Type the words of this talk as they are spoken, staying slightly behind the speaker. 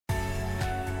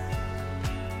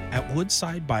At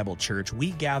Woodside Bible Church,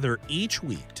 we gather each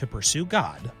week to pursue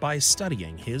God by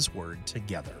studying His Word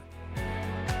together.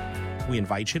 We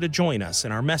invite you to join us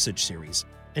in our message series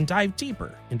and dive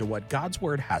deeper into what God's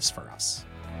Word has for us.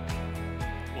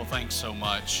 Well, thanks so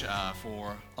much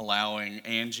for allowing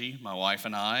Angie, my wife,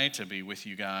 and I to be with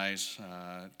you guys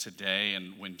today.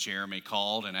 And when Jeremy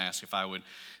called and asked if I would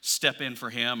step in for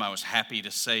him, I was happy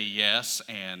to say yes.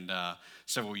 And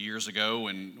several years ago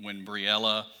when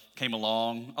Briella came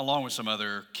along with some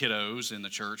other kiddos in the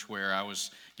church where I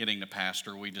was getting to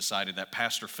pastor, we decided that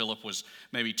Pastor Philip was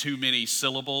maybe too many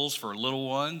syllables for little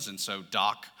ones, and so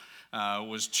Doc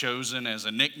was chosen as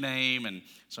a nickname, and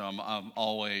so I'm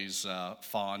always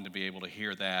fond to be able to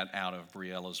hear that out of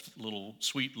Briella's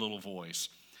sweet little voice.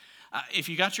 If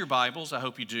you got your Bibles, I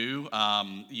hope you do.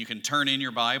 You can turn in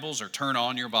your Bibles or turn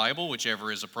on your Bible,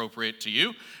 whichever is appropriate to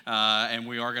you. And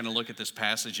we are going to look at this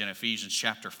passage in Ephesians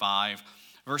chapter 5,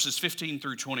 verses 15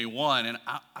 through 21. And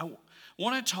I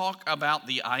want to talk about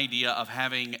the idea of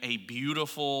having a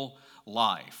beautiful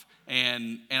life.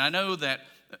 And I know that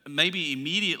maybe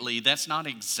immediately that's not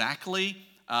exactly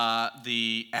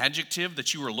the adjective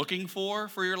that you were looking for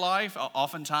your life.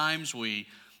 Oftentimes we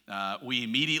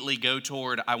immediately go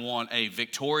toward, I want a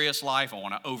victorious life, I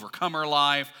want an overcomer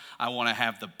life, I want to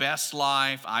have the best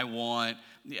life,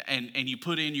 and you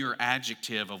put in your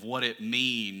adjective of what it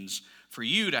means for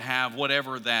you to have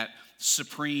whatever that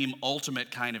supreme,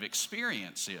 ultimate kind of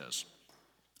experience is.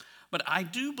 But I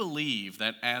do believe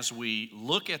that as we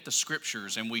look at the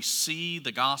scriptures and we see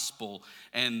the gospel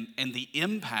and the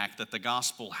impact that the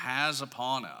gospel has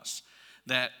upon us,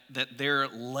 that there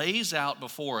lays out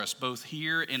before us, both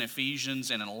here in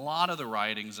Ephesians and in a lot of the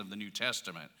writings of the New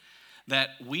Testament,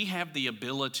 that we have the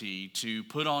ability to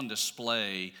put on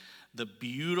display the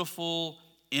beautiful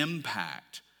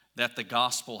impact that the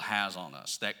gospel has on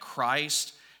us, that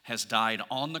Christ has died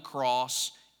on the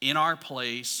cross in our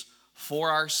place for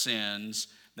our sins,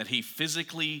 that he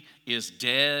physically is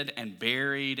dead and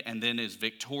buried and then is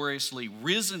victoriously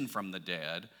risen from the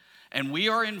dead. And we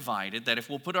are invited that if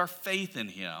we'll put our faith in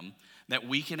him, that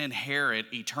we can inherit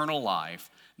eternal life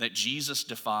that Jesus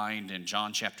defined in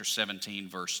John chapter 17,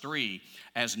 verse 3,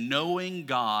 as knowing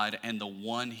God and the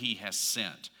one he has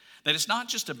sent. That it's not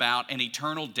just about an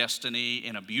eternal destiny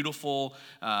in a beautiful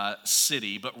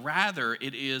city, but rather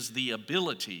it is the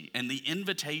ability and the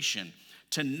invitation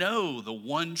to know the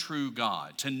one true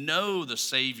God, to know the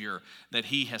Savior that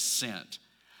he has sent.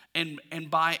 And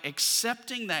by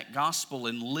accepting that gospel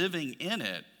and living in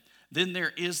it, then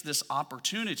there is this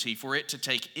opportunity for it to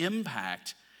take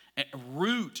impact and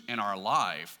root in our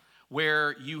life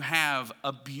where you have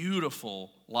a beautiful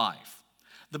life.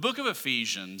 The book of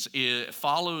Ephesians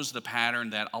follows the pattern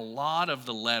that a lot of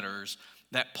the letters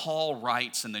that Paul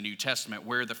writes in the New Testament,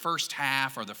 where the first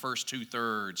half or the first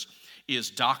 2/3 is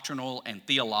doctrinal and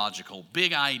theological,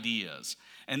 big ideas.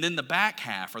 And then the back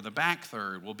half or the back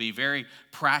third will be very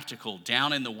practical,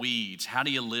 down in the weeds. How do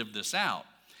you live this out?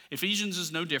 Ephesians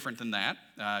is no different than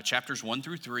that. Chapters 1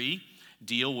 through 3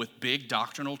 deal with big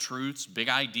doctrinal truths, big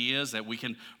ideas that we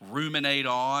can ruminate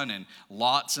on, and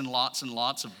lots and lots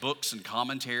of books and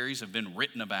commentaries have been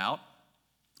written about.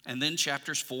 And then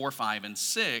chapters 4, 5, and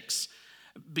 6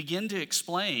 begin to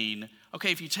explain,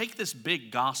 okay, if you take this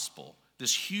big gospel,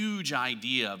 this huge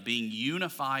idea of being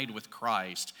unified with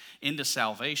Christ into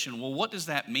salvation, well, what does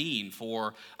that mean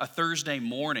for a Thursday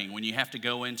morning when you have to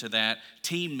go into that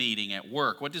team meeting at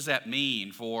work? What does that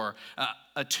mean for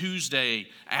a Tuesday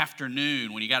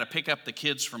afternoon when you got to pick up the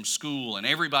kids from school and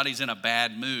everybody's in a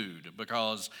bad mood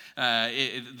because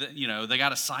they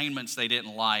got assignments they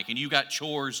didn't like, and you got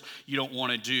chores you don't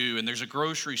want to do, and there's a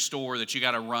grocery store that you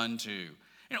got to run to?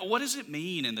 What does it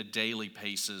mean in the daily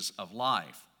paces of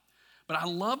life? But I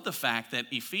love the fact that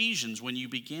Ephesians, when you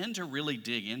begin to really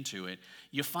dig into it,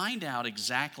 you find out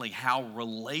exactly how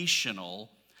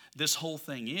relational this whole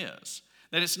thing is.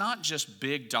 That it's not just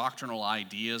big doctrinal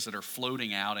ideas that are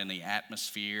floating out in the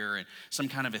atmosphere and some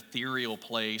kind of ethereal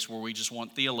place where we just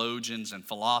want theologians and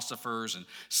philosophers and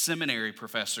seminary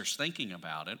professors thinking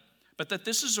about it, but that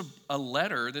this is a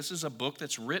letter, this is a book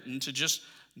that's written to just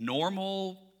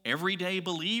normal, everyday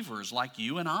believers like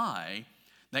you and I,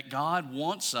 that God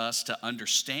wants us to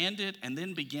understand it and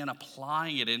then begin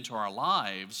applying it into our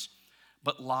lives,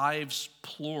 but lives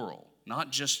plural,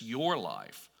 not just your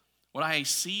life. What I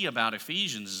see about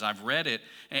Ephesians as I've read it,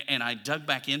 and I dug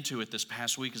back into it this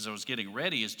past week as I was getting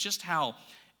ready, is just how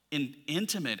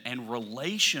intimate and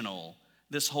relational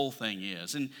this whole thing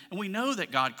is. And we know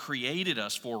that God created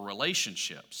us for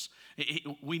relationships.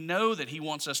 We know that he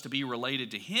wants us to be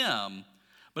related to him,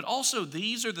 But also,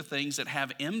 these are the things that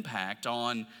have impact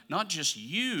on not just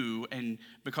you and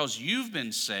because you've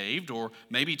been saved, or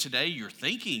maybe today you're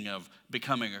thinking of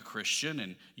becoming a Christian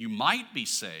and you might be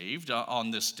saved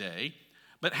on this day,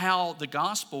 but how the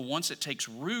gospel, once it takes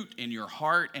root in your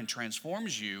heart and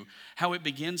transforms you, how it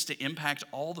begins to impact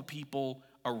all the people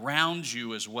around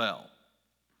you as well.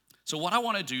 So what I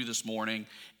want to do this morning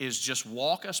is just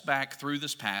walk us back through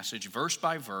this passage verse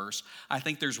by verse. I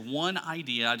think there's one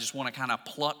idea I just want to kind of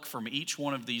pluck from each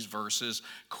one of these verses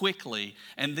quickly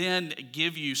and then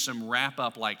give you some wrap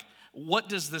up, like what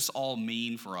does this all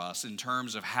mean for us in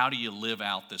terms of how do you live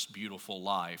out this beautiful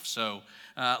life. So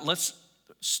let's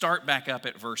start back up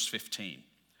at verse 15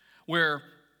 where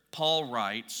Paul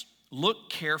writes, "Look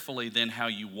carefully then how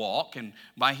you walk," and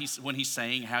when he's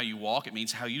saying how you walk, it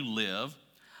means how you live,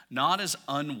 "not as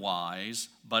unwise,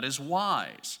 but as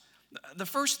wise." The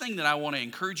first thing that I want to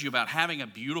encourage you about having a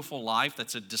beautiful life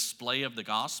that's a display of the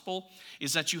gospel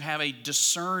is that you have a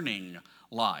discerning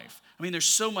life. I mean, there's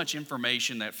so much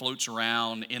information that floats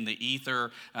around in the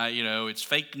ether. It's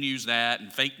fake news that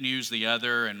and fake news the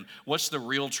other, and what's the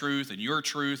real truth and your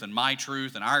truth and my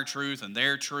truth and our truth and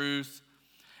their truth.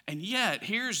 And yet,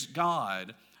 here's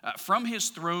God from his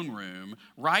throne room,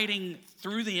 writing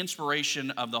through the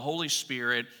inspiration of the Holy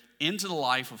Spirit into the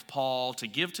life of Paul to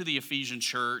give to the Ephesian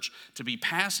church, to be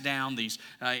passed down these,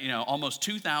 almost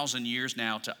 2,000 years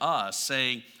now to us,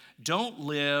 saying, don't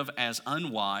live as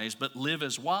unwise, but live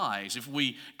as wise. If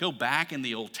we go back in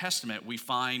the Old Testament, we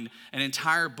find an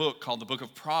entire book called the Book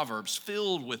of Proverbs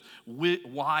filled with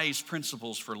wise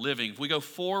principles for living. If we go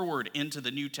forward into the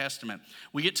New Testament,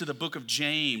 we get to the book of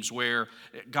James where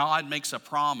God makes a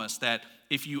promise that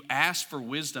if you ask for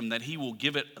wisdom, that he will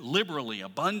give it liberally,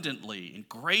 abundantly, and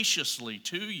graciously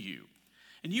to you.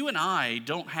 And you and I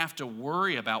don't have to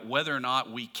worry about whether or not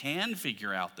we can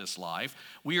figure out this life.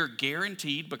 We are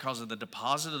guaranteed, because of the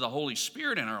deposit of the Holy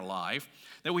Spirit in our life,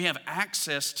 that we have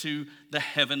access to the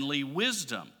heavenly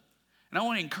wisdom. And I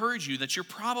want to encourage you that you're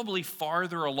probably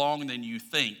farther along than you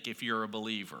think if you're a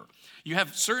believer.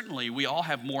 We all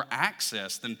have more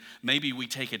access than maybe we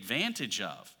take advantage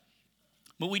of.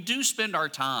 But we do spend our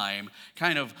time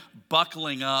kind of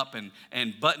buckling up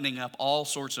and buttoning up all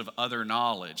sorts of other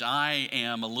knowledge. I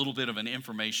am a little bit of an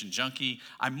information junkie.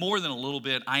 I'm more than a little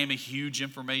bit. I am a huge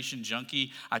information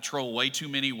junkie. I troll way too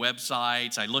many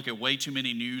websites. I look at way too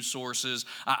many news sources.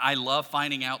 I love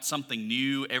finding out something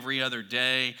new every other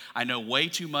day. I know way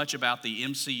too much about the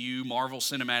MCU, Marvel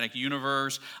Cinematic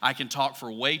Universe. I can talk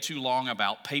for way too long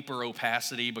about paper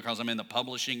opacity because I'm in the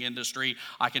publishing industry.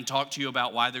 I can talk to you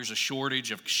about why there's a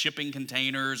shortage of shipping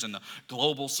containers and the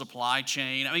global supply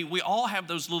chain. I mean, we all have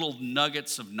those little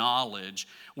nuggets of knowledge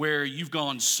where you've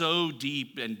gone so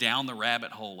deep and down the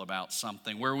rabbit hole about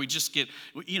something where we just get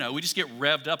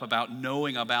revved up about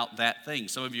knowing about that thing.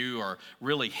 Some of you are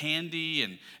really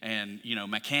handy and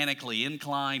mechanically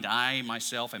inclined. I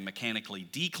myself am mechanically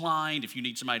declined. If you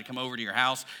need somebody to come over to your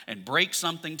house and break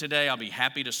something today, I'll be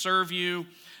happy to serve you.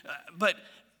 But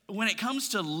when it comes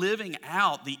to living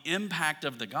out the impact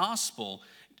of the gospel,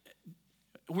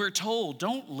 we're told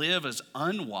don't live as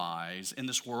unwise in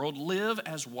this world, live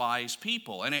as wise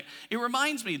people. And it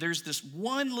reminds me, there's this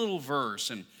one little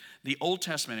verse in the Old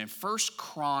Testament in 1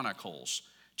 Chronicles,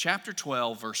 chapter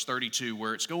 12, verse 32,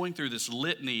 where it's going through this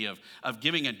litany of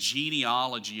giving a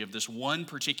genealogy of this one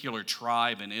particular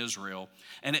tribe in Israel.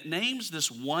 And it names this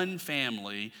one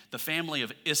family, the family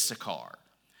of Issachar.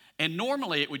 And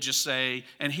normally it would just say,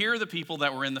 and here are the people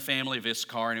that were in the family of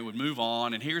Issachar, and it would move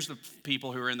on, and here's the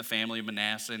people who are in the family of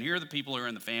Manasseh, and here are the people who are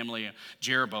in the family of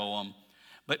Jeroboam.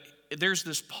 But there's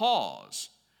this pause,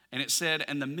 and it said,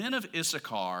 and the men of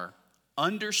Issachar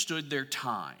understood their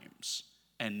times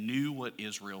and knew what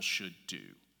Israel should do.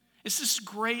 It's this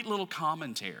great little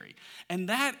commentary. And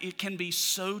that it can be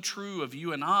so true of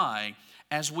you and I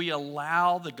as we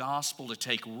allow the gospel to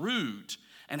take root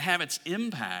and have its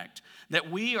impact, that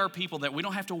we are people that we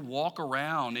don't have to walk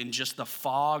around in just the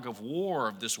fog of war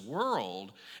of this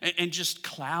world and just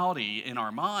cloudy in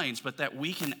our minds, but that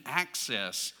we can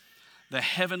access the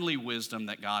heavenly wisdom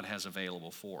that God has available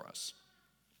for us.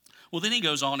 Well, then he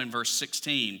goes on in verse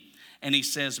 16, and he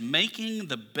says, making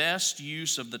the best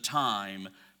use of the time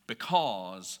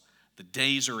because the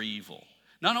days are evil.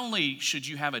 Not only should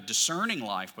you have a discerning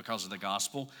life because of the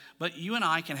gospel, but you and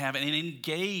I can have an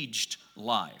engaged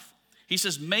life. He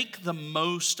says, make the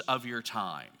most of your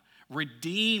time.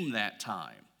 Redeem that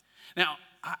time. Now,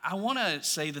 I want to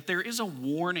say that there is a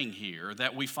warning here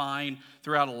that we find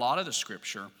throughout a lot of the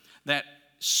scripture that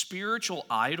spiritual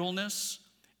idleness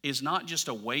is not just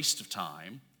a waste of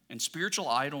time. And spiritual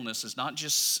idleness is not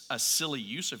just a silly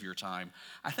use of your time.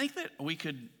 I think that we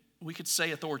could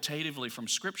say authoritatively from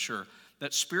Scripture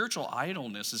that spiritual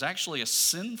idleness is actually a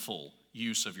sinful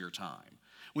use of your time.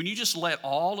 When you just let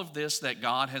all of this that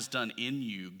God has done in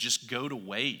you just go to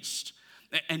waste,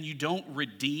 and you don't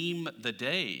redeem the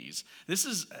days, this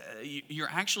is, you're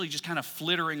actually just kind of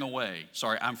flittering away.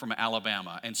 Sorry, I'm from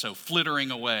Alabama, and so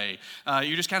flittering away.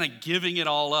 You're just kind of giving it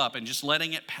all up and just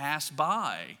letting it pass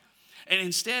by. And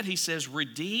instead, he says,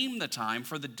 redeem the time,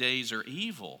 for the days are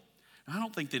evil. I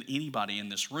don't think that anybody in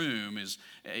this room is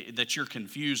that you're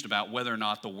confused about whether or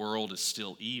not the world is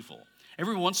still evil.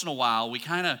 Every once in a while, we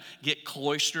kind of get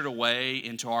cloistered away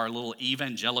into our little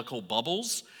evangelical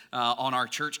bubbles on our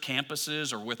church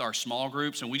campuses or with our small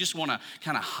groups, and we just want to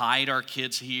kind of hide our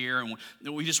kids here, and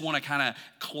we just want to kind of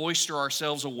cloister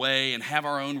ourselves away and have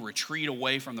our own retreat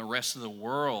away from the rest of the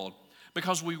world,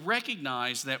 because we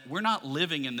recognize that we're not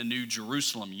living in the New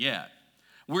Jerusalem yet.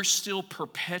 We're still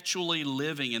perpetually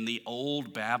living in the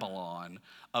old Babylon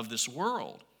of this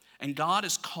world. And God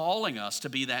is calling us to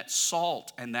be that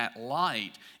salt and that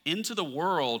light into the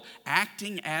world,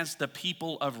 acting as the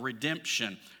people of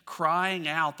redemption, crying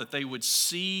out that they would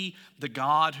see the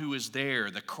God who is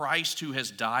there, the Christ who has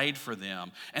died for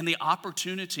them, and the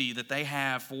opportunity that they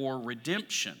have for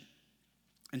redemption.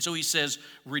 And so he says,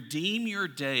 redeem your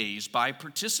days by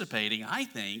participating, I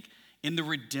think, in the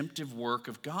redemptive work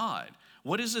of God.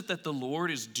 What is it that the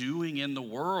Lord is doing in the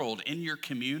world, in your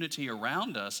community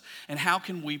around us, and how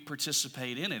can we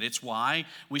participate in it? It's why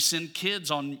we send kids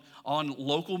on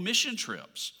local mission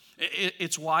trips.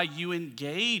 It's why you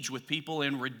engage with people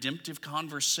in redemptive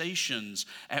conversations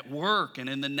at work and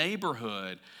in the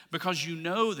neighborhood, because you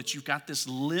know that you've got this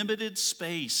limited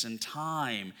space and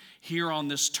time here on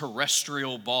this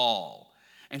terrestrial ball.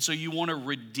 And so you want to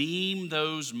redeem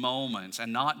those moments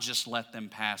and not just let them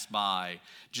pass by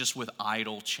just with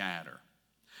idle chatter.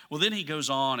 Well, then he goes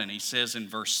on and he says in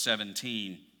verse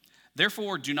 17,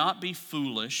 therefore do not be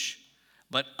foolish,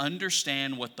 but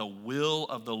understand what the will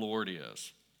of the Lord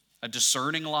is. A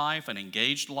discerning life, an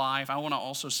engaged life. I want to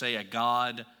also say a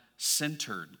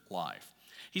God-centered life.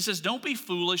 He says, don't be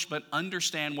foolish, but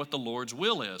understand what the Lord's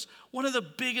will is. One of the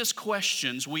biggest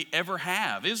questions we ever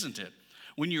have, isn't it?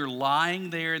 When you're lying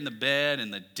there in the bed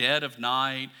in the dead of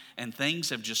night and things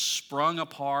have just sprung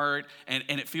apart and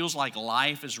it feels like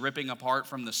life is ripping apart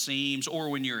from the seams, or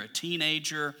when you're a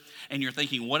teenager and you're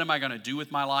thinking, what am I going to do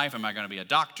with my life? Am I going to be a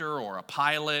doctor or a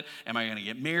pilot? Am I going to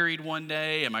get married one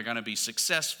day? Am I going to be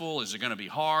successful? Is it going to be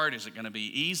hard? Is it going to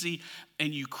be easy?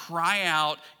 And you cry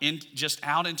out just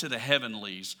out into the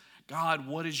heavenlies, God,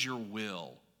 what is your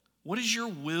will? What is your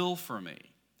will for me?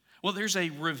 Well, there's a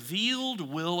revealed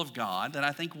will of God that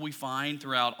I think we find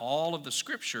throughout all of the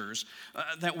scriptures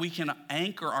that we can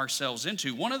anchor ourselves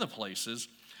into. One of the places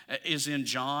is in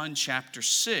John chapter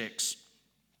 6.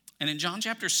 And in John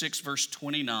chapter 6, verse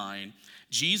 29,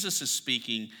 Jesus is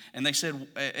speaking, and they said,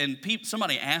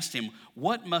 somebody asked him,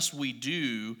 what must we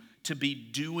do to be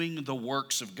doing the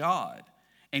works of God?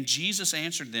 And Jesus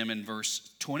answered them in verse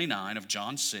 29 of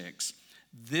John 6,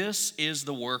 this is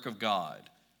the work of God.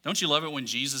 Don't you love it when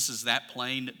Jesus is that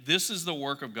plain? This is the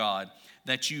work of God,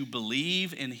 that you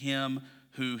believe in him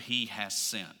who he has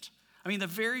sent. I mean, the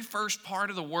very first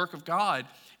part of the work of God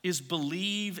is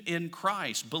believe in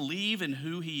Christ. Believe in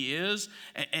who he is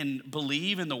and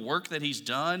believe in the work that he's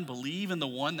done. Believe in the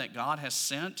one that God has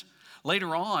sent.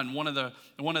 Later on, one of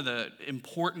the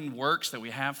important works that we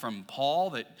have from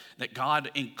Paul that God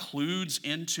includes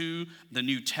into the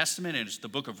New Testament is the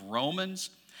book of Romans.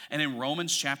 And in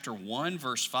Romans chapter 1,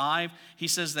 verse 5, he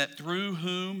says that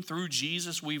through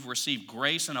Jesus, we've received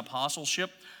grace and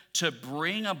apostleship to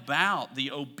bring about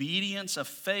the obedience of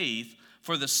faith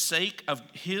for the sake of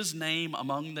his name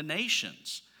among the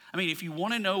nations. I mean, if you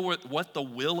want to know what the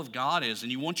will of God is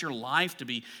and you want your life to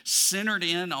be centered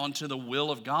in onto the will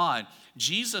of God,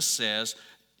 Jesus says,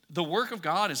 the work of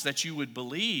God is that you would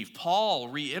believe. Paul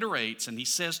reiterates and he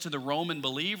says to the Roman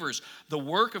believers, the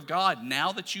work of God,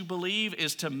 now that you believe,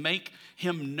 is to make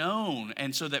him known,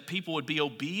 and so that people would be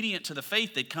obedient to the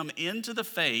faith. They'd come into the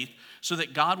faith so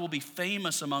that God will be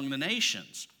famous among the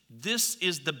nations. This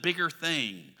is the bigger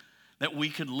thing that we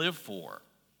could live for.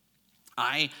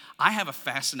 I have a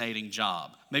fascinating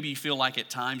job. Maybe you feel like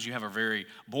at times you have a very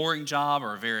boring job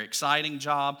or a very exciting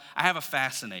job. I have a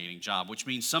fascinating job, which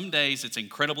means some days it's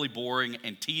incredibly boring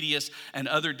and tedious, and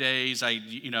other days I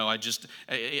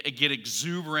get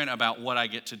exuberant about what I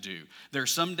get to do. There are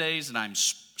some days that I'm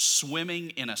swimming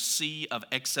in a sea of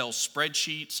Excel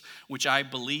spreadsheets, which I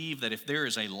believe that if there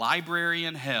is a library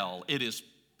in hell, it is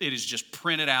It is just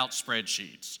printed out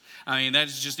spreadsheets. I mean,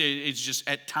 it's just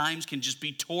at times can just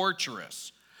be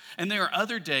torturous. And there are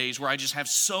other days where I just have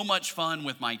so much fun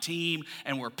with my team,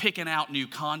 and we're picking out new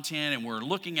content, and we're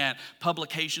looking at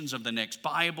publications of the next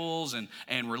Bibles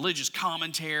and religious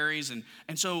commentaries.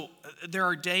 And so there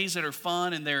are days that are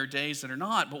fun and there are days that are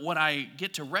not. But what I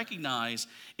get to recognize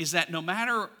is that no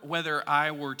matter whether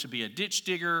I were to be a ditch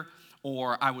digger,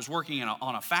 or I was working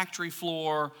on a factory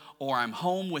floor, or I'm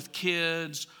home with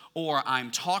kids, or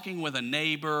I'm talking with a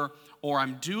neighbor, or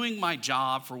I'm doing my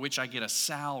job for which I get a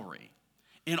salary,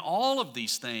 in all of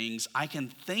these things, I can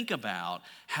think about,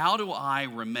 how do I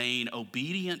remain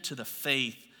obedient to the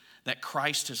faith that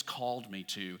Christ has called me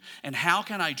to? And how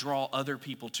can I draw other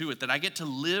people to it? That I get to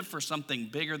live for something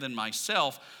bigger than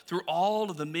myself through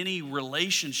all of the many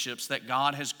relationships that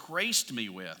God has graced me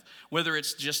with. Whether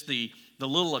it's just the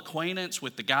little acquaintance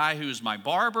with the guy who's my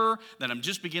barber that I'm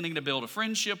just beginning to build a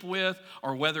friendship with,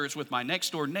 or whether it's with my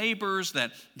next door neighbors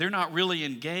that they're not really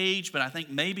engaged, but I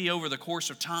think maybe over the course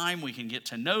of time we can get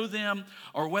to know them,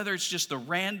 or whether it's just the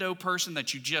rando person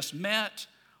that you just met,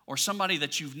 or somebody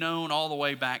that you've known all the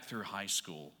way back through high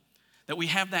school. That we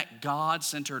have that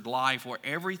God-centered life where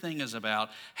everything is about,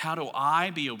 how do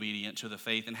I be obedient to the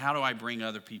faith and how do I bring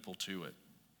other people to it?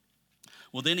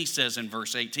 Well, then he says in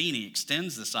verse 18, he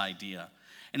extends this idea.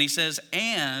 And he says,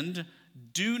 and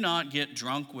do not get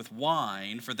drunk with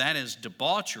wine, for that is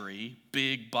debauchery,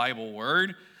 big Bible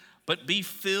word, but be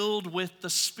filled with the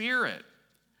Spirit.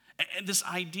 And this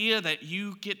idea that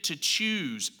you get to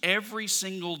choose every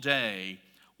single day,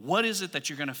 what is it that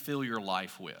you're going to fill your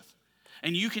life with?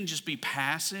 And you can just be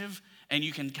passive, and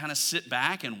you can kind of sit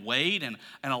back and wait and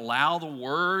allow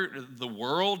the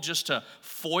world just to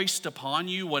foist upon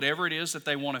you whatever it is that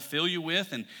they want to fill you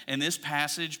with. And in this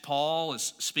passage, Paul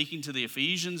is speaking to the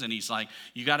Ephesians, and he's like,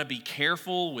 you got to be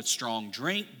careful with strong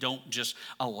drink. Don't just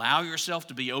allow yourself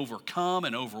to be overcome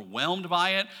and overwhelmed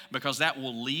by it, because that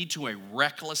will lead to a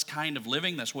reckless kind of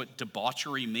living. That's what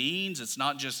debauchery means. It's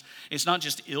not just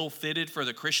ill-fitted for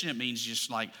the Christian. It means just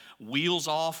like wheels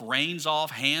off, reins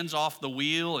off, hands off the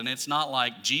wheel, and it's not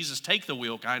like Jesus take the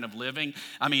wheel kind of living.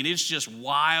 I mean, it's just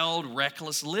wild,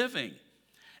 reckless living.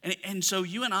 And so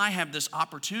you and I have this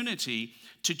opportunity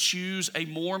to choose a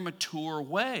more mature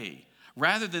way,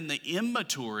 rather than the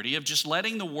immaturity of just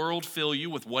letting the world fill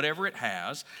you with whatever it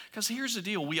has. Because here's the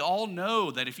deal, we all know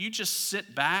that if you just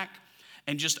sit back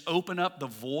and just open up the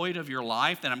void of your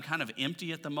life, that I'm kind of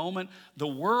empty at the moment, the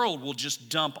world will just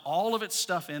dump all of its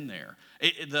stuff in there.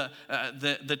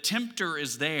 The tempter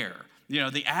is there. You know,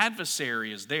 the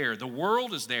adversary is there. The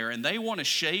world is there, and they want to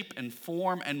shape and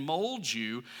form and mold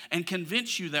you and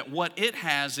convince you that what it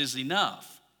has is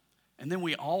enough. And then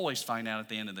we always find out at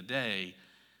the end of the day,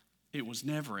 it was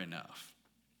never enough.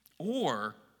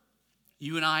 Or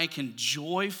you and I can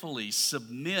joyfully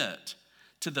submit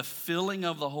to the filling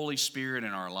of the Holy Spirit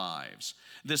in our lives.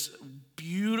 This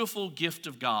beautiful gift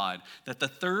of God that the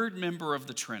third member of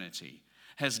the Trinity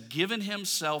has given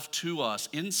himself to us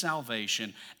in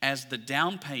salvation as the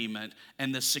down payment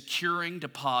and the securing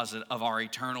deposit of our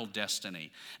eternal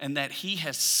destiny, and that he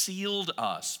has sealed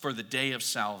us for the day of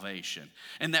salvation,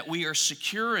 and that we are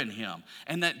secure in him,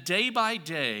 and that day by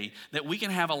day that we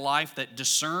can have a life that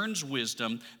discerns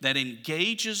wisdom, that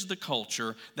engages the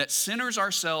culture, that centers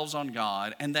ourselves on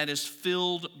God, and that is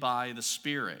filled by the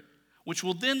Spirit, which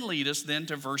will then lead us then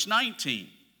to verse 19,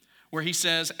 where he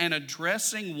says, and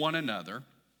addressing one another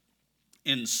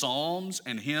in psalms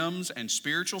and hymns and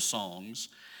spiritual songs,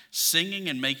 singing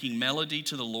and making melody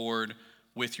to the Lord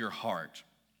with your heart.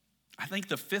 I think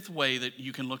the fifth way that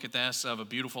you can look at this of a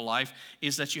beautiful life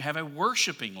is that you have a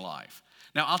worshiping life.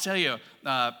 Now, I'll tell you,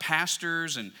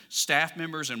 pastors and staff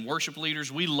members and worship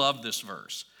leaders, we love this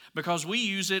verse because we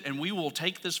use it, and we will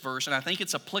take this verse, and I think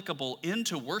it's applicable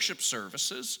into worship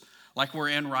services like we're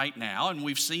in right now, and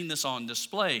we've seen this on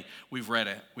display. We've read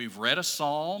a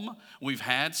psalm, we've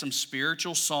had some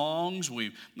spiritual songs,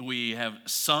 we have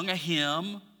sung a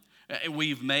hymn,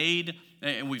 we've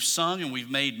sung and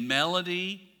we've made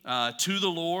melody to the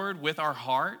Lord with our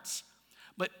hearts.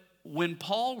 But when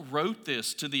Paul wrote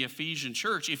this to the Ephesian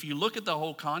church, if you look at the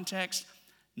whole context,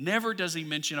 never does he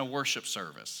mention a worship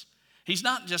service. He's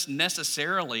not just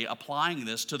necessarily applying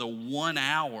this to the 1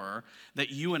 hour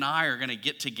that you and I are going to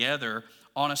get together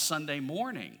on a Sunday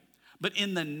morning. But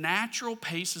in the natural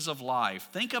paces of life,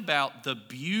 think about the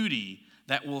beauty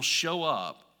that will show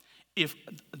up if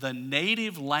the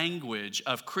native language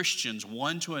of Christians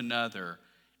one to another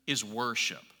is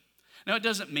worship. Now, it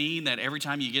doesn't mean that every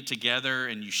time you get together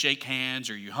and you shake hands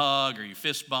or you hug or you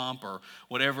fist bump or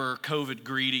whatever COVID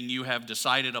greeting you have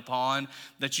decided upon,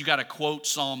 that you got to quote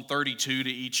Psalm 32 to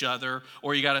each other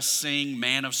or you got to sing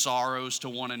Man of Sorrows to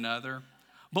one another.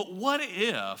 But what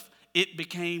if it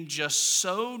became just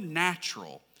so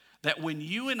natural that when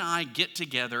you and I get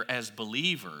together as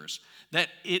believers, that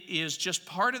it is just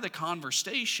part of the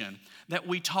conversation that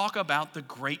we talk about the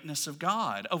greatness of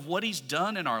God, of what He's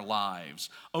done in our lives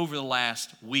over the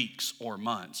last weeks or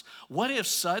months? What if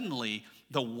suddenly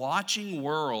the watching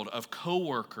world of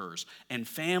coworkers and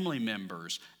family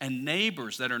members and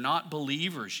neighbors that are not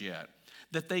believers yet,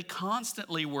 that they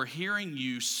constantly were hearing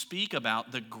you speak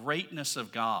about the greatness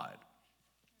of God?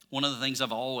 One of the things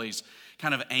I've always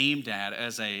kind of aimed at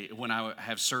when I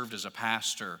have served as a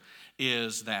pastor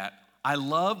is that I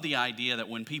love the idea that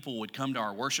when people would come to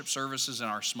our worship services and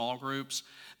our small groups,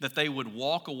 that they would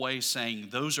walk away saying,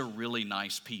 those are really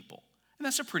nice people. And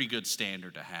that's a pretty good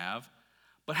standard to have.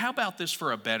 But how about this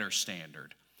for a better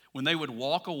standard? When they would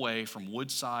walk away from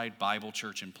Woodside Bible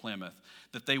Church in Plymouth,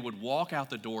 that they would walk out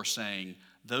the door saying,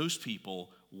 those people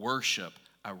worship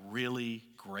a really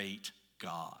great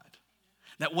God.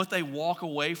 That what they walk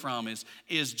away from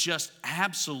is just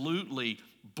absolutely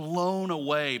blown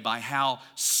away by how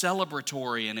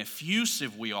celebratory and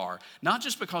effusive we are, not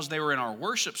just because they were in our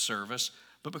worship service,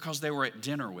 but because they were at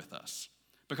dinner with us,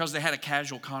 because they had a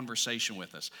casual conversation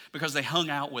with us, because they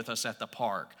hung out with us at the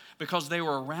park, because they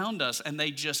were around us and they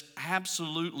just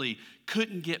absolutely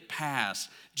couldn't get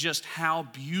past just how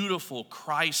beautiful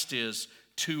Christ is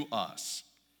to us.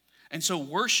 And so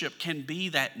worship can be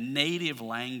that native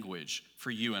language for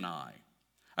you and I.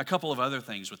 A couple of other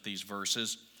things with these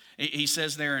verses. He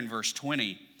says there in verse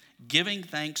 20, giving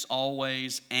thanks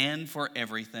always and for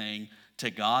everything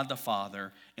to God the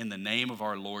Father in the name of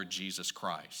our Lord Jesus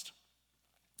Christ.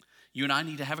 You and I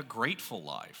need to have a grateful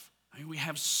life. I mean, we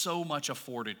have so much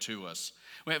afforded to us.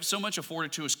 We have so much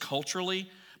afforded to us culturally,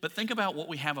 but think about what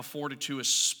we have afforded to us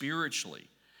spiritually.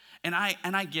 And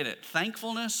I get it.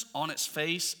 Thankfulness on its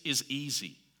face is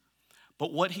easy.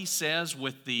 But what he says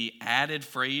with the added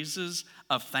phrases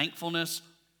of thankfulness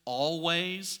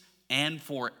always and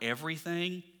for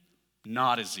everything,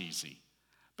 not as easy.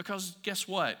 Because guess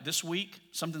what? This week,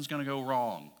 something's going to go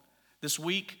wrong. This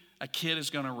week, a kid is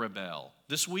going to rebel.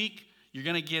 This week, you're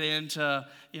going to get into,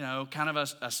 kind of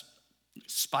a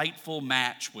spiteful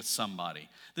match with somebody.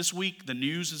 This week, the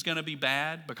news is going to be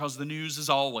bad because the news is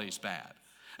always bad.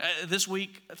 This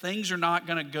week, things are not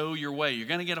going to go your way. You're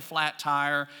going to get a flat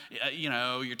tire.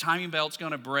 Your timing belt's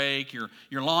going to break. Your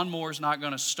lawnmower's not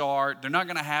going to start. They're not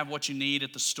going to have what you need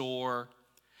at the store.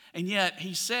 And yet,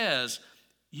 he says,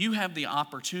 you have the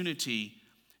opportunity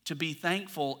to be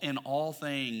thankful in all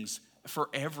things for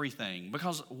everything.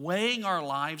 Because weighing our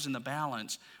lives in the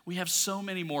balance, we have so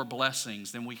many more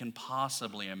blessings than we can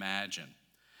possibly imagine.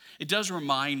 It does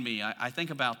remind me, I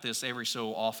think about this every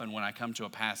so often when I come to a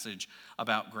passage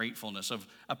about gratefulness, of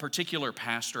a particular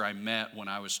pastor I met when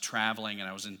I was traveling, and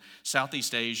I was in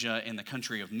Southeast Asia in the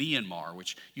country of Myanmar,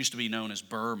 which used to be known as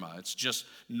Burma. It's just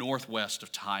northwest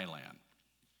of Thailand.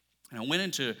 And I went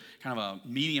into kind of a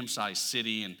medium-sized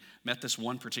city and met this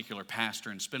one particular pastor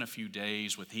and spent a few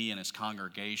days with he and his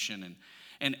congregation.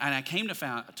 And I came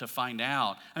to find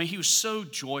out, he was so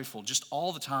joyful just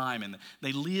all the time, and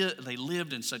they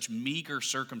lived in such meager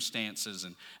circumstances.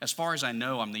 And as far as I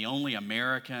know, I'm the only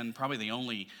American, probably the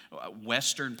only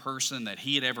Western person that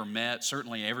he had ever met.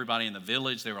 Certainly everybody in the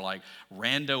village, they were like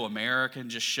rando American,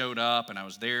 just showed up, and I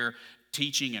was there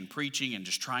teaching and preaching and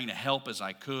just trying to help as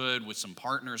I could with some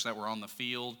partners that were on the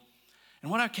field.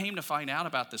 And what I came to find out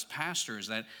about this pastor is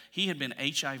that he had been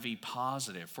HIV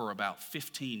positive for about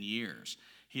 15 years.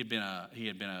 He had been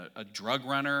a drug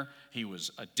runner. He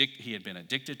had been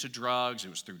addicted to drugs. It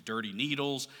was through dirty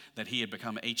needles that he had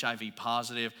become HIV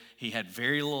positive. He had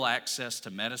very little access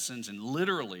to medicines and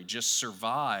literally just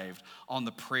survived on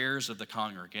the prayers of the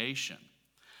congregation.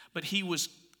 But he was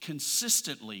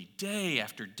consistently, day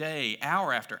after day,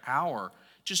 hour after hour,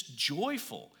 just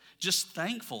joyful, just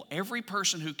thankful. Every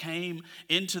person who came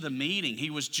into the meeting,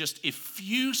 he was just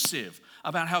effusive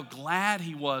about how glad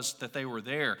he was that they were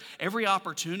there. Every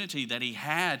opportunity that he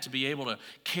had to be able to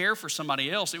care for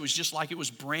somebody else, it was just like it was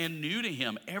brand new to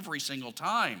him every single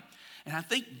time. And I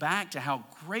think back to how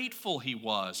grateful he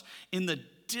was in the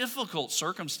difficult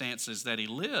circumstances that he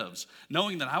lives,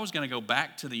 knowing that I was going to go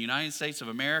back to the United States of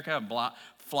America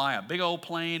fly a big old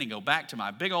plane and go back to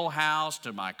my big old house,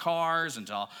 to my cars, and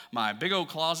to my big old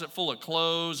closet full of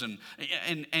clothes, and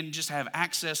just have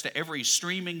access to every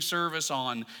streaming service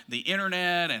on the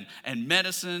internet and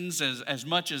medicines as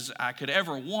much as I could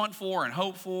ever want for and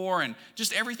hope for, and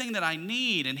just everything that I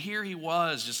need. And here he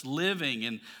was just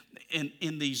living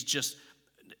in these just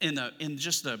in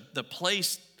the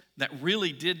place that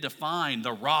really did define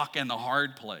the rock and the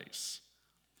hard place.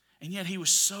 And yet he was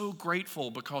so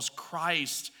grateful because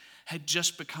Christ had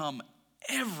just become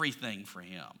everything for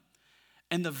him.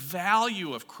 And the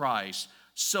value of Christ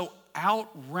so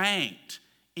outranked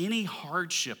any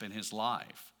hardship in his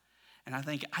life. And I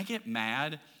think I get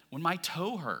mad when my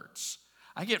toe hurts.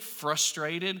 I get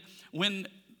frustrated when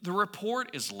the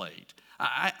report is late.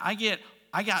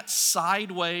 I got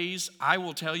sideways. I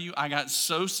will tell you, I got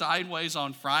so sideways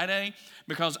on Friday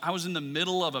because I was in the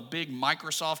middle of a big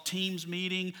Microsoft Teams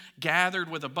meeting, gathered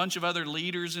with a bunch of other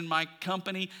leaders in my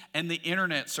company, and the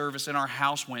internet service in our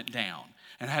house went down.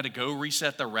 And I had to go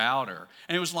reset the router.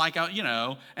 And it was like, and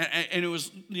it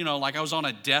was, like I was on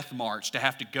a death march to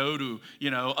have to go to,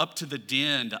 up to the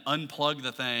den to unplug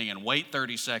the thing and wait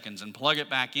 30 seconds and plug it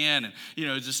back in. And,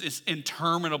 just this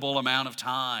interminable amount of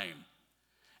time.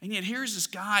 And yet here's this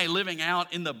guy living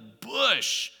out in the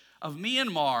bush of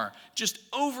Myanmar, just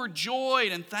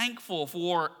overjoyed and thankful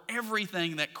for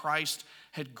everything that Christ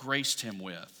had graced him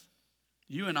with.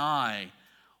 You and I,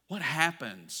 what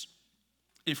happens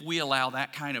if we allow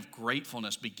that kind of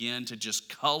gratefulness begin to just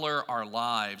color our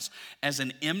lives as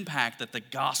an impact that the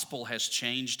gospel has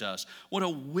changed us? What a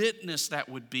witness that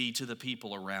would be to the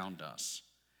people around us.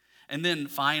 And then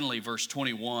finally, verse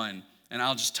 21, and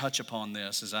I'll just touch upon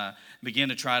this as I begin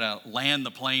to try to land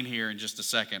the plane here in just a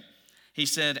second. He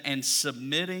said, and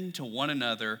submitting to one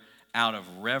another out of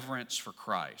reverence for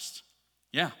Christ.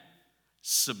 Yeah,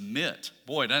 submit.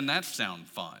 Boy, doesn't that sound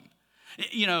fun?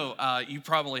 You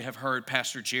probably have heard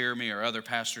Pastor Jeremy or other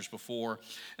pastors before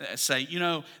say,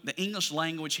 the English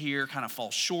language here kind of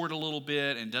falls short a little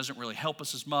bit and doesn't really help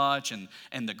us as much. And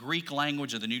the Greek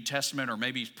language of the New Testament, or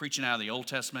maybe he's preaching out of the Old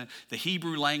Testament, the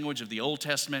Hebrew language of the Old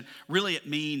Testament, really it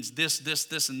means this,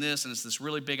 and this, and it's this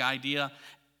really big idea.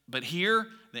 But here,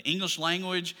 the English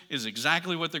language is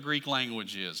exactly what the Greek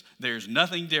language is. There's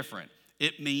nothing different.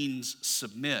 It means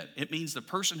submit. It means the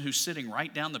person who's sitting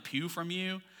right down the pew from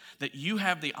you, that you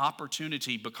have the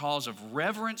opportunity, because of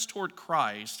reverence toward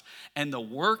Christ and the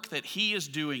work that he is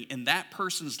doing in that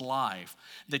person's life,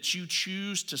 that you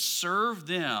choose to serve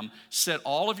them, set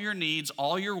all of your needs,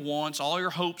 all your wants, all your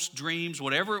hopes, dreams,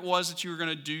 whatever it was that you were going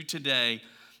to do today,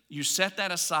 you set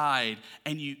that aside,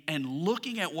 and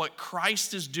looking at what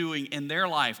Christ is doing in their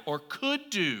life, or could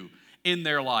do in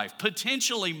their life,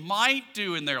 potentially might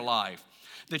do in their life,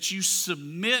 that you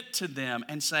submit to them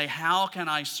and say, how can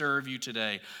I serve you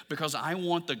today? Because I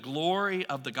want the glory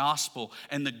of the gospel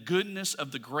and the goodness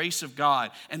of the grace of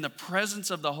God and the presence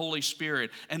of the Holy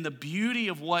Spirit and the beauty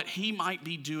of what he might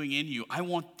be doing in you. I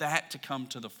want that to come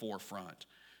to the forefront.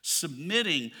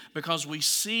 Submitting because we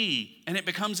see, and it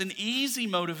becomes an easy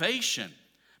motivation,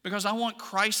 because I want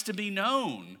Christ to be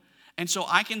known. And so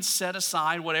I can set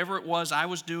aside whatever it was I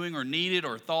was doing or needed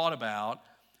or thought about,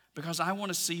 because I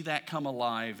want to see that come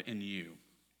alive in you.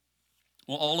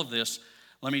 Well, all of this,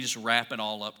 let me just wrap it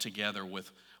all up together with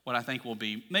what I think will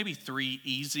be maybe 3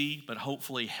 easy but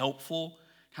hopefully helpful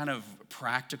kind of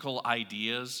practical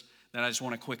ideas that I just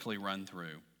want to quickly run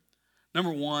through.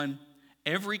 Number 1,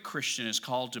 every Christian is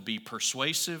called to be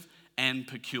persuasive and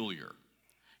peculiar.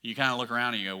 You kind of look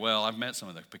around and you go, well, I've met some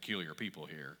of the peculiar people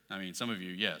here. I mean, some of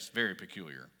you, yes, very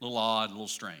peculiar, a little odd, a little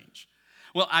strange.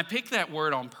 Well, I picked that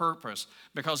word on purpose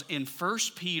because in 1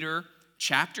 Peter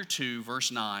chapter 2, verse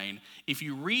 9, if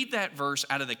you read that verse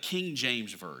out of the King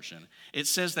James Version, it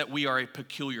says that we are a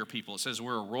peculiar people. It says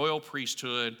we're a royal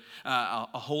priesthood,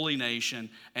 a holy nation,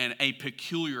 and a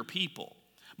peculiar people.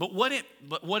 But what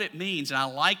it means, and I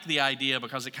like the idea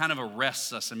because it kind of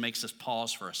arrests us and makes us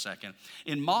pause for a second.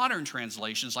 In modern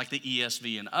translations, like the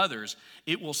ESV and others,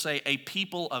 it will say a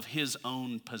people of his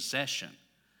own possession.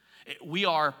 We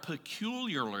are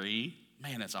peculiarly,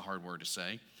 man, that's a hard word to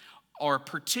say, or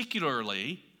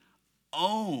particularly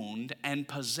owned and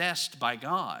possessed by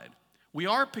God. We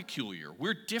are peculiar.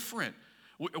 We're different.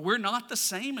 We're not the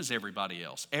same as everybody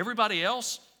else. Everybody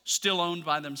else still owned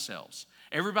by themselves.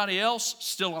 Everybody else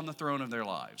still on the throne of their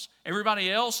lives.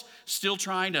 Everybody else still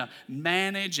trying to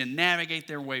manage and navigate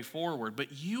their way forward.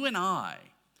 But you and I,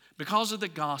 because of the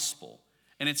gospel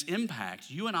and its impact,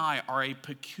 you and I are a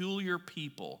peculiar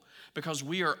people because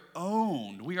we are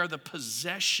owned. We are the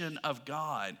possession of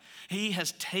God. He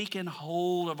has taken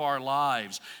hold of our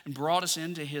lives and brought us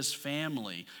into his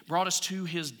family, brought us to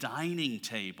his dining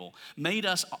table, made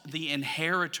us the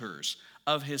inheritors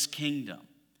of his kingdom.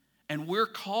 And we're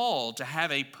called to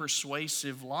have a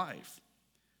persuasive life,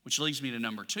 which leads me to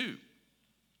number 2.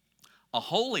 A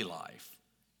holy life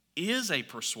is a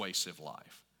persuasive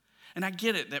life. And I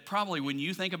get it that probably when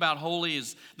you think about holy,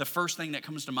 is the first thing that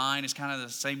comes to mind is kind of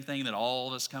the same thing that all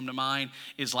of us come to mind,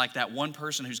 is like that one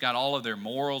person who's got all of their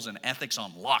morals and ethics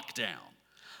on lockdown.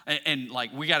 And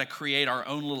like, we got to create our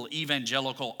own little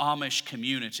evangelical Amish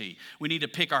community. We need to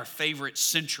pick our favorite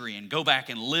century and go back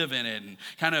and live in it and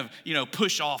kind of,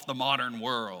 push off the modern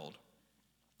world.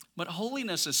 But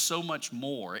holiness is so much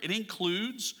more. It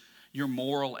includes your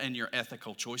moral and your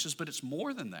ethical choices, but it's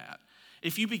more than that.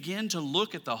 If you begin to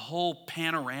look at the whole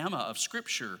panorama of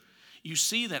Scripture, you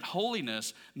see that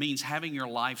holiness means having your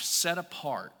life set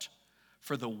apart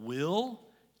for the will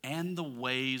and the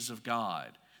ways of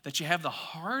God. That you have the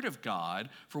heart of God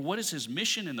for what is his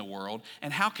mission in the world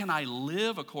and how can I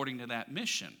live according to that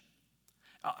mission.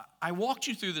 I walked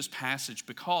you through this passage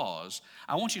because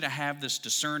I want you to have this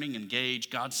discerning,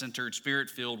 engaged, God-centered,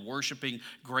 spirit-filled, worshiping,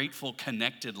 grateful,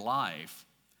 connected life.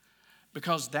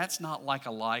 Because that's not like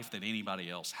a life that anybody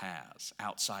else has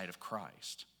outside of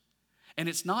Christ. And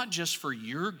it's not just for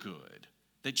your good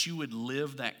that you would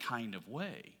live that kind of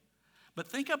way. But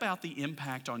think about the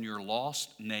impact on your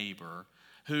lost neighbor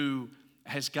who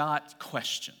has got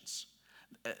questions.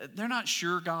 They're not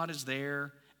sure God is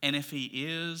there, and if he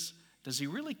is, does he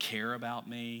really care about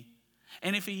me?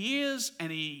 And if he is,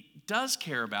 and he does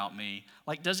care about me,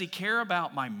 like, does he care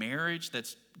about my marriage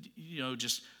that's,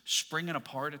 just springing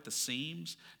apart at the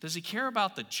seams? Does he care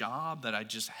about the job that I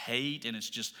just hate and it's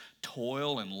just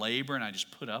toil and labor and I just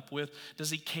put up with?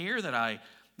 Does he care that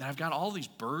I've got all these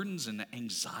burdens and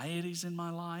anxieties in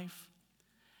my life?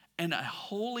 And a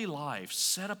holy life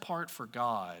set apart for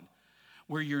God,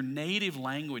 where your native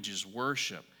language is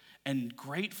worship and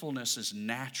gratefulness is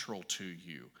natural to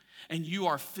you, and you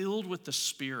are filled with the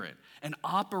Spirit and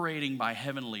operating by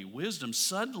heavenly wisdom,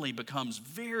 suddenly becomes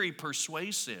very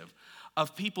persuasive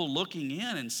of people looking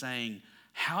in and saying,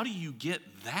 how do you get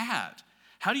that?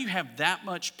 How do you have that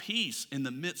much peace in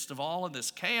the midst of all of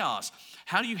this chaos?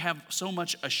 How do you have so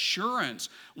much assurance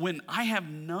when I have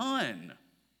none?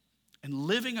 And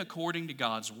living according to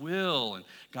God's will and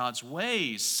God's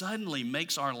ways suddenly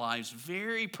makes our lives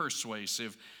very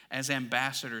persuasive as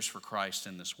ambassadors for Christ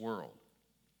in this world.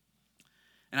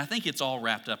 And I think it's all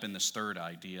wrapped up in this third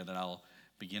idea that I'll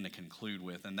begin to conclude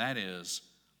with, and that is,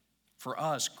 for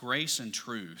us, grace and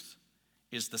truth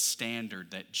is the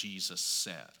standard that Jesus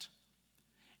set.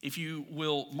 If you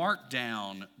will mark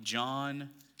down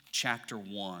John chapter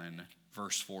 1,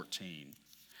 verse 14.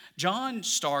 John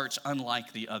starts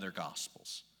unlike the other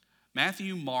Gospels.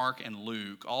 Matthew, Mark, and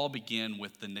Luke all begin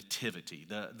with the nativity,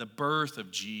 the birth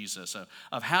of Jesus,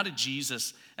 of how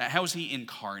is he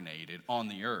incarnated on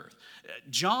the earth.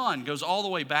 John goes all the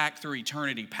way back through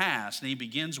eternity past, and he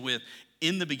begins with,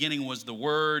 in the beginning was the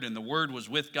Word, and the Word was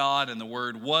with God, and the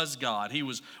Word was God. He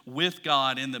was with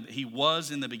God, he was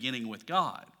in the beginning with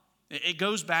God. It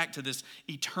goes back to this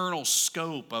eternal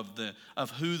scope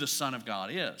of who the Son of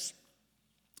God is.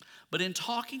 But in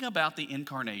talking about the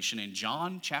incarnation in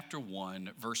John chapter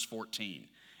 1, verse 14,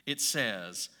 it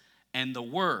says, and the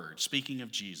Word, speaking of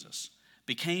Jesus,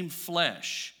 became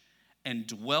flesh and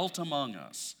dwelt among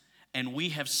us, and we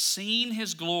have seen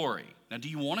his glory. Now, do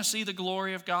you want to see the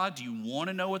glory of God? Do you want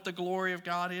to know what the glory of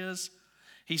God is?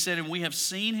 He said, and we have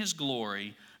seen his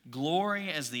glory, glory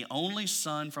as the only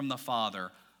Son from the Father,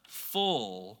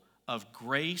 full of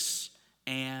grace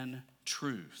and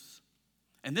truth.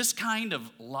 And this kind of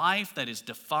life that is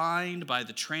defined by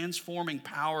the transforming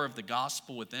power of the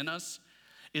gospel within us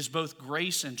is both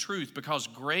grace and truth, because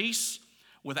grace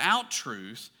without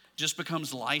truth just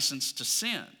becomes license to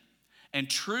sin. And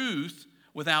truth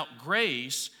without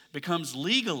grace becomes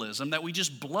legalism that we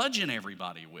just bludgeon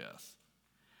everybody with.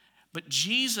 But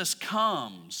Jesus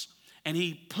comes and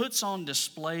he puts on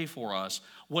display for us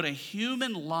what a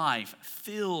human life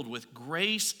filled with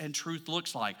grace and truth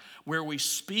looks like, where we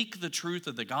speak the truth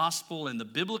of the gospel and the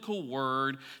biblical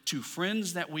word to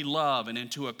friends that we love and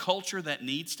into a culture that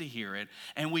needs to hear it.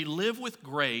 And we live with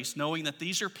grace, knowing that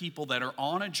these are people that are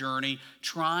on a journey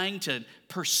trying to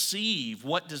perceive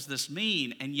what does this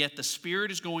mean, and yet the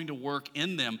Spirit is going to work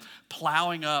in them,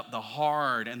 plowing up the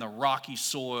hard and the rocky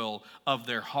soil of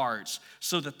their hearts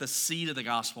so that the seed of the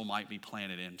gospel might be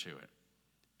planted into it.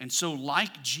 And so,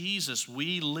 like Jesus,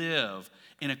 we live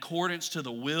in accordance to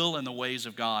the will and the ways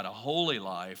of God, a holy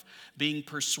life, being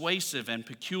persuasive and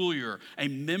peculiar, a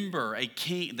member, a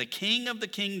king, the king of the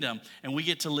kingdom, and we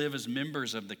get to live as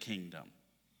members of the kingdom.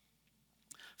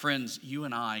 Friends, you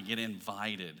and I get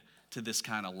invited to this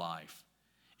kind of life.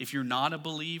 If you're not a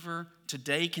believer,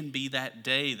 today can be that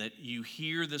day that you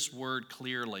hear this word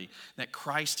clearly, that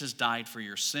Christ has died for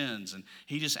your sins, and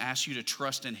he just asks you to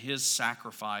trust in his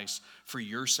sacrifice for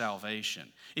your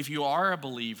salvation. If you are a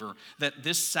believer, that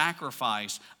this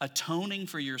sacrifice, atoning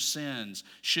for your sins,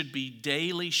 should be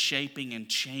daily shaping and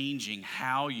changing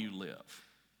how you live.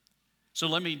 So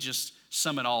let me just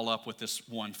sum it all up with this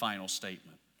one final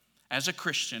statement. As a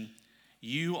Christian,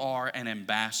 you are an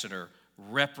ambassador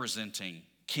representing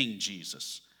King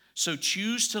Jesus. So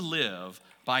choose to live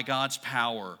by God's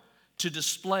power to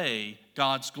display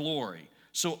God's glory,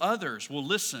 so others will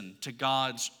listen to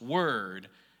God's word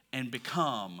and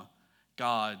become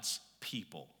God's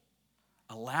people.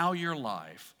 Allow your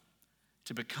life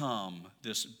to become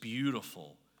this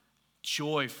beautiful,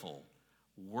 joyful,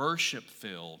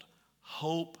 worship-filled,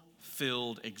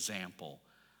 hope-filled example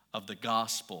of the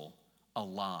gospel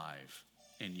alive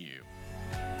in you.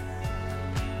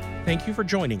 Thank you for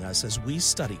joining us as we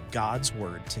study God's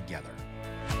Word together.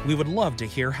 We would love to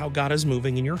hear how God is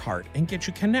moving in your heart and get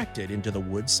you connected into the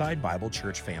Woodside Bible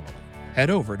Church family.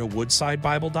 Head over to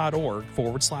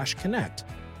woodsidebible.org/connect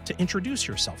to introduce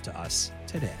yourself to us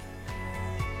today.